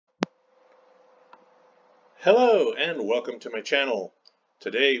Hello and welcome to my channel.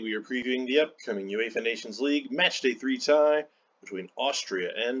 Today we are previewing the upcoming UEFA Nations League Matchday 3 tie between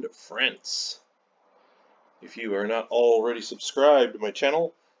Austria and France. If you are not already subscribed to my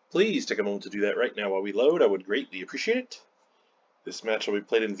channel, please take a moment to do that right now while we load. I would greatly appreciate it. This match will be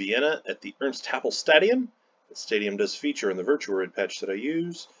played in Vienna at the Ernst Happel Stadion. The stadium does feature in the VirtuaRED Patch that I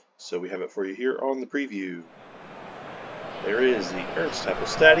use, so we have it for you here on the preview. There is the Ernst Happel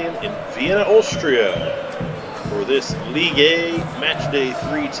Stadion in Vienna, Austria, for this Ligue A Matchday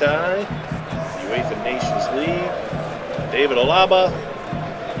 3 tie, UEFA Nations League. David Alaba,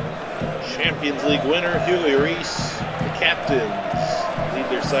 Champions League winner Hugo Lloris, the captains lead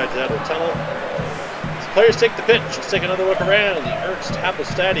their sides out of the tunnel. As the players take the pitch, let's take another look around the Ernst Happel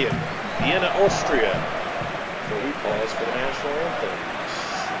Stadion, Vienna, Austria, before we pause for the national anthem.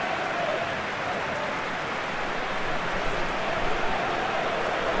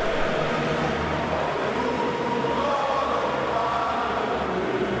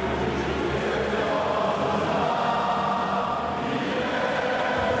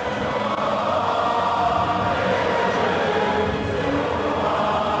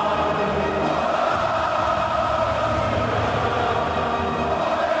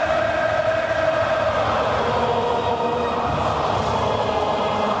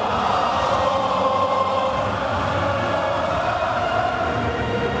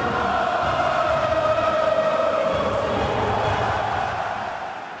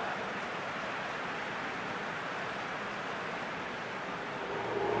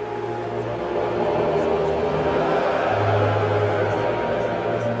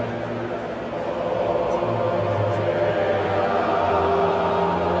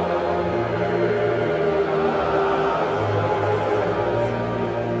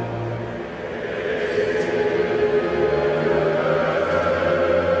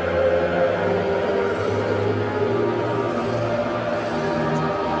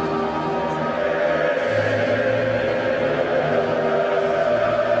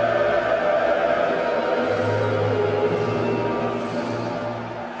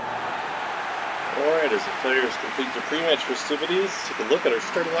 As the players complete their pre-match festivities, take a look at our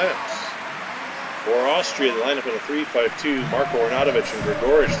starting lineups. For Austria, the lineup in a 3-5-2, Marko Arnautovic and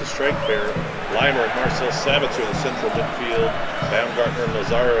Gregoric, the strike pair, Leimer and Marcel Sabitzer, the central midfield, Baumgartner and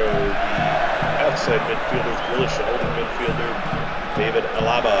Lazaro, the outside midfielders, Grealish, the holding midfielder, David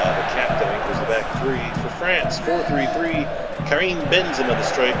Alaba, the captain, anchors the back three. For France, 4-3-3, Karim Benzema, the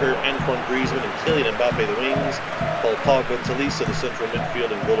striker, Antoine Griezmann and Kylian Mbappe, the wings, Paul Pogba and Tolisso, the central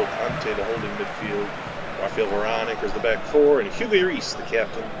midfield, and N'Golo Kante, the holding midfield. Raphael Varane anchors the back four, and Hugo Lloris, the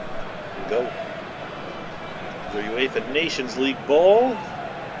captain, in goal. The UEFA Nations League ball.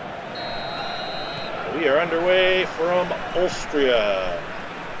 We are underway from Austria.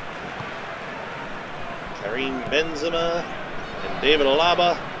 Karim Benzema and David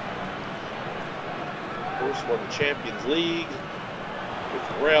Alaba. First won the Champions League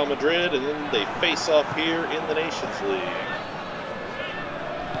with Real Madrid, and then they face off here in the Nations League.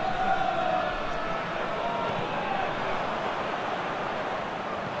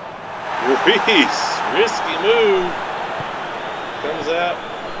 Reese, risky move, comes out,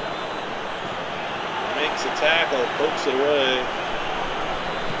 makes a tackle, pokes it away.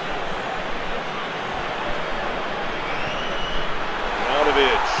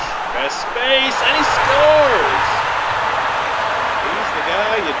 Arnautovic has space, and he scores! He's the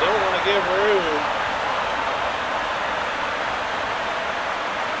guy you don't want to give room.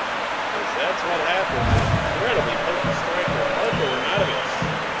 Because that's what happens. Incredibly potent striker, Marko Arnautovic.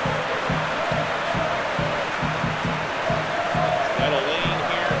 Got a lane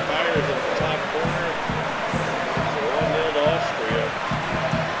here, fires at the top corner. So 1-0 to Austria.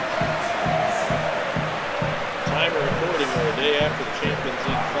 Time of recording the day after the Champions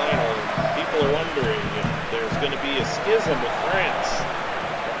League final. People are wondering if there's going to be a schism with France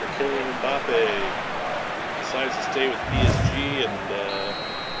after Kylian Mbappe decides to stay with PSG, and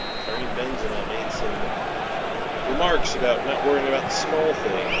Karim Benzema made some remarks about not worrying about the small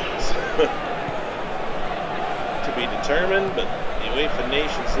things. To be determined, but the UEFA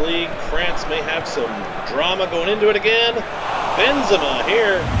Nations League, France may have some drama going into it again. Benzema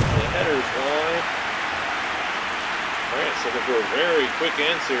here, the header's wide. France looking for a very quick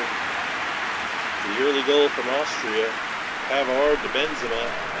answer. The early goal from Austria, Pavard to Benzema.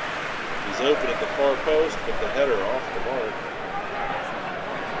 He's open at the far post, but the header off the mark.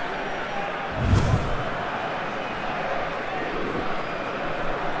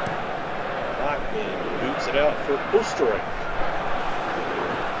 Boots it out for Österreich.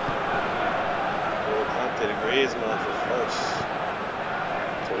 Kante to Griezmann for France.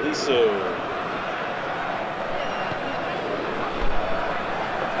 Tolisso.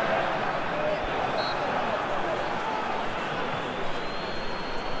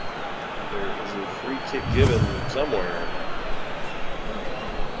 kick given somewhere.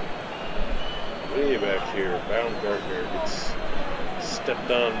 Way back here, Baumgartner gets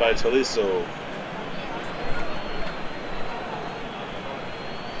stepped on by Tolisso.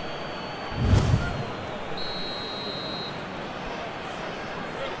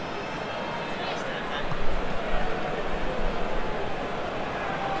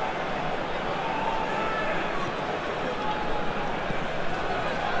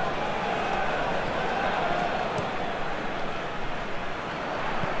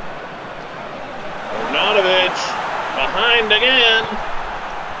 Again.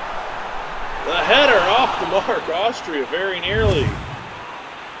 The header off the mark. Austria very nearly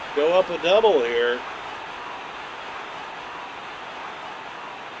go up a double here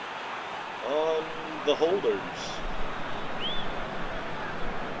on the holders.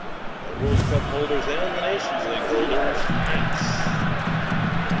 The World Cup holders and the Nations League holders. France.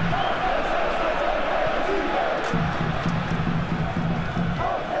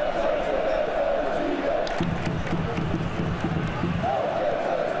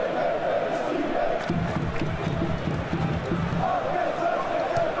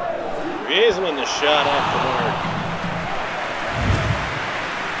 Griezmann, the shot off the mark.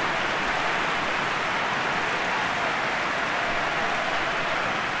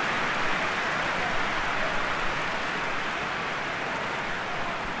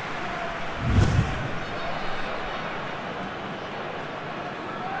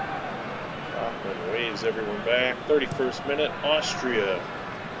 Hoffman waves everyone back. 31st minute, Austria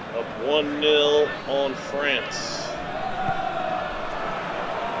up 1-0 on France.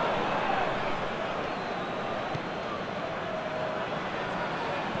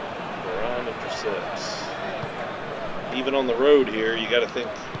 Even on the road here, you got to think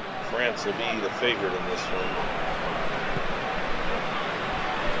France will be the favorite in this one.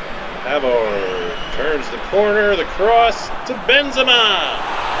 Happel turns the corner, the cross to Benzema.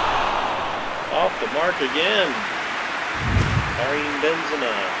 Off the mark again. Karim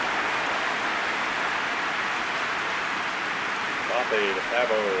Benzema. Mbappe to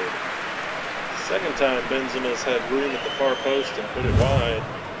Happel. Second time Benzema's had room at the far post and put it wide.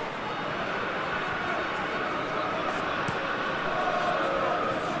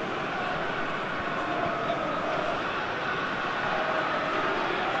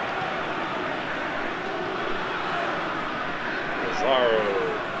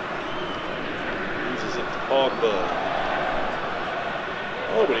 Uses it to Pogba.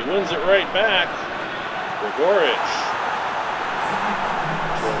 Oh, but he wins it right back. Gregoric.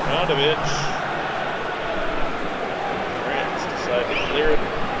 Ronaldovic. France decide to clear it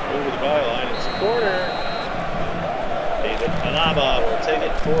over the byline. It's a corner. David Alaba will take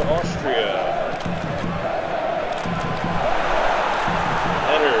it for Austria.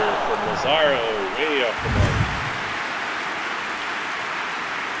 Header from Lazaro, way off the mark.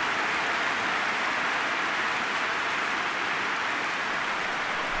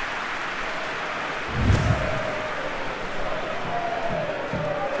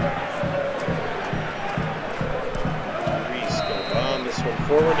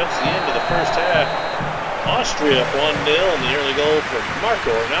 Forward. That's the end of the first half. Austria up 1-0 and the early goal from Marko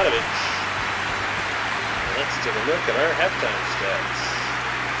Ernst. Let's take a look at our halftime stats.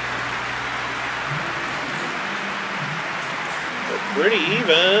 They're pretty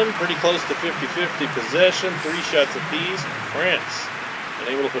even, pretty close to 50-50 possession, 3 shots apiece. France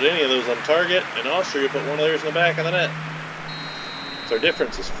unable to put any of those on target, and Austria put one of theirs in the back of the net. So our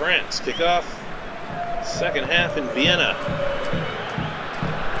difference is France. Kickoff, second half in Vienna.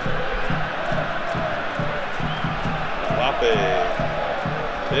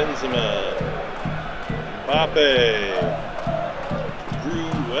 Benzema, Mbappe,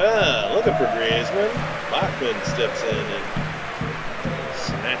 looking for Griezmann. Bachmann steps in and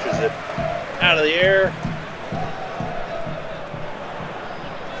snatches it out of the air.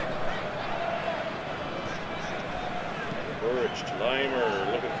 Gregoric to Limer,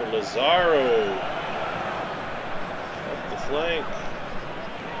 looking for Lazaro. Up the flank.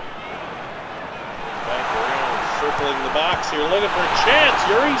 Back around. Circling the box here, looking for a chance.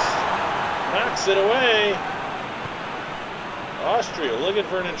 Ernst knocks it away. Austria looking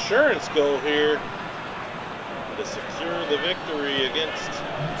for an insurance goal here to secure the victory against the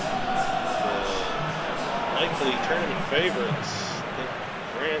likely tournament favorites. I think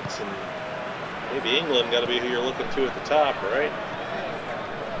France and maybe England got to be who you're looking to at the top, right?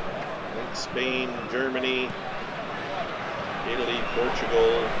 I think Spain, Germany, Italy,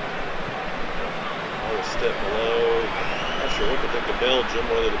 Portugal. A step below. Not sure what to think of Belgium,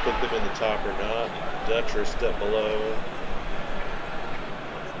 whether to put them in the top or not. Dutch are a step below.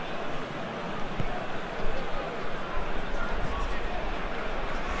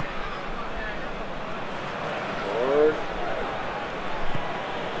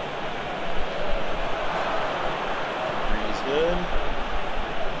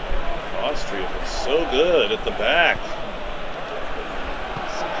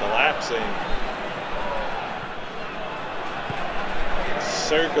 boxing.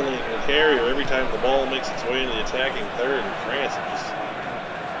 Circling the carrier every time the ball makes its way into the attacking third, and France have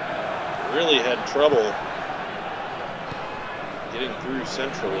just really had trouble getting through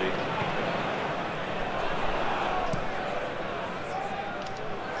centrally.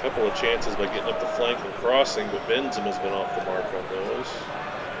 A couple of chances by getting up the flank and crossing, but Benzema's been off the mark on those.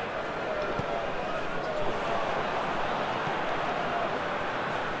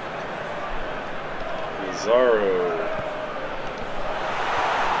 Lazaro.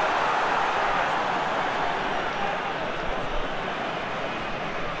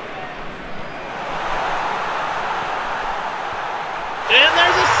 And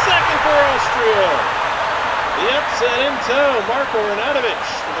there's a second for Austria. The upset in tow. Marko Arnautovic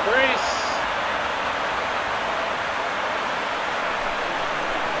with the brace.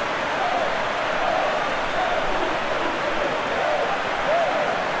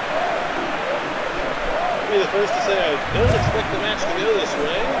 I'll be the first to say I don't expect the match to go this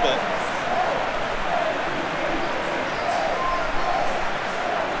way, but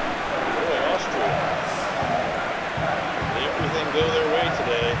boy, Austria. Everything go their way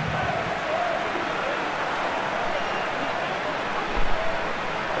today.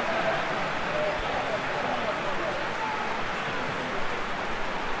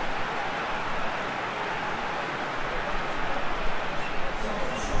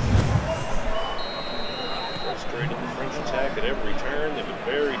 Frustrated the French attack at every turn. They've been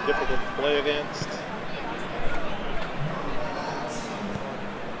very difficult to play against.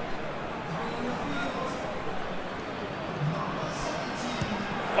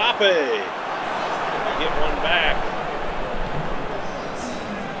 Mbappe, can get one back.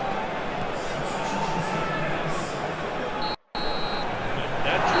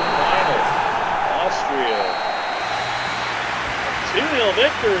 That's your final. Austria, a 2-0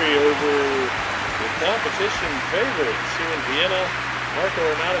 victory over the competition favorites here in Vienna. Marko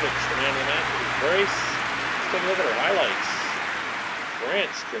Arnautovic, the man of the match with his brace. Let's take a look at our highlights.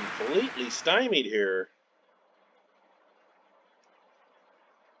 France completely stymied here.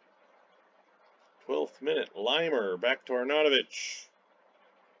 12th minute, Limer back to Arnautovic.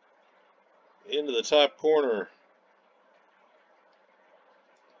 Into the top corner.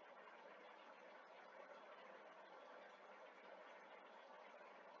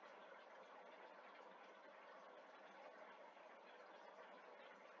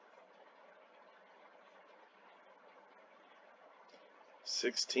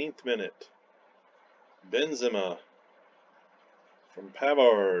 Sixteenth minute, Benzema from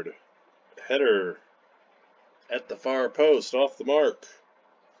Pavard. Header at the far post, off the mark.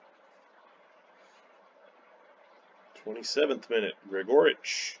 27th minute,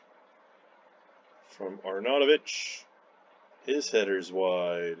 Gregoric from Arnautovic. His header's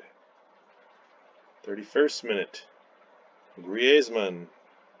wide. 31st minute, Griezmann.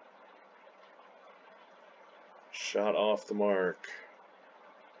 Shot off the mark.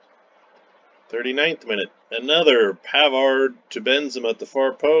 39th minute, another Pavard to Benzema at the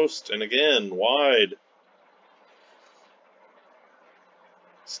far post, and again, wide.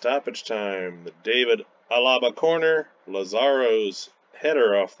 Stoppage time, the David Alaba corner, Lazaro's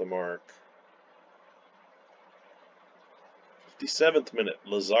header off the mark. 57th minute,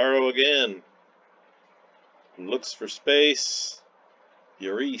 Lazaro again. Looks for space.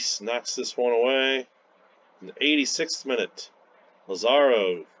 Lloris knocks this one away. In the 86th minute,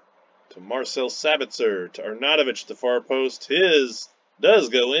 Lazaro to Marcel Sabitzer, to Arnautovic at the far post. His does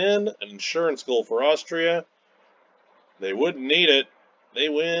go in, an insurance goal for Austria. They wouldn't need it. They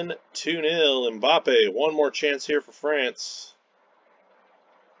win 2-0. Mbappe, one more chance here for France.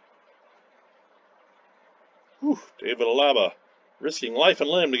 Whew, David Alaba risking life and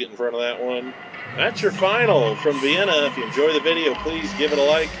limb to get in front of that one. That's your final from Vienna. If you enjoy the video, please give it a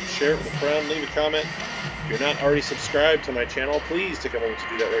like, share it with a friend, leave a comment. If you're not already subscribed to my channel, please take a moment to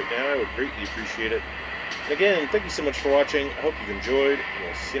do that right now. I would greatly appreciate it. And again, thank you so much for watching. I hope you've enjoyed, and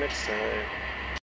we'll see you next time.